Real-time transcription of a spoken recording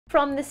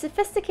From the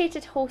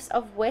sophisticated hosts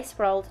of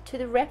Westworld to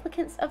the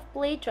replicants of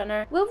Blade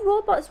Runner, will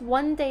robots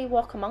one day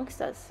walk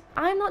amongst us?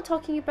 I'm not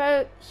talking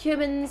about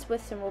humans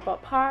with some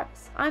robot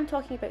parts, I'm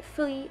talking about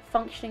fully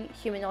functioning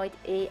humanoid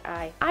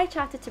AI. I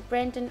chatted to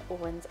Brendan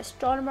Owens,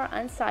 astronomer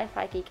and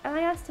sci-fi geek, and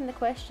I asked him the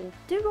question,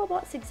 do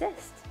robots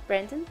exist?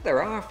 Brendan?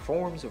 There are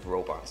forms of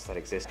robots that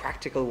exist,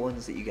 practical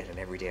ones that you get in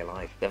everyday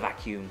life. The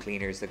vacuum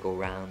cleaners that go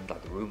around,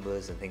 like the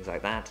roombas and things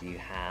like that. You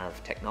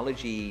have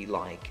technology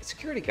like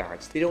security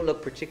guards. They don't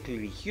look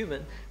particularly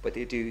human, but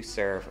they do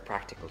serve a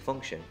practical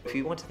function. If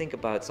you want to think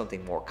about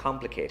something more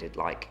complicated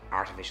like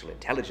artificial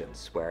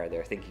intelligence, where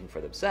they're thinking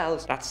for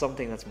themselves, that's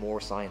something that's more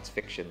science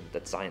fiction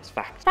than science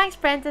fact. Thanks,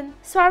 Brendan.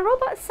 So are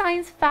robots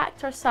science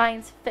fact or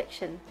science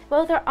fiction?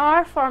 Well, there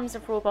are forms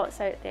of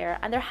robots out there,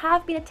 and there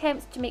have been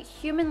attempts to make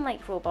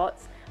human-like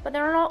robots, but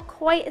they're not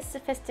quite as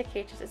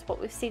sophisticated as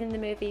what we've seen in the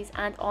movies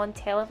and on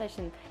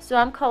television. So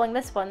I'm calling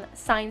this one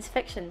science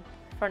fiction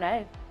for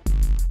now.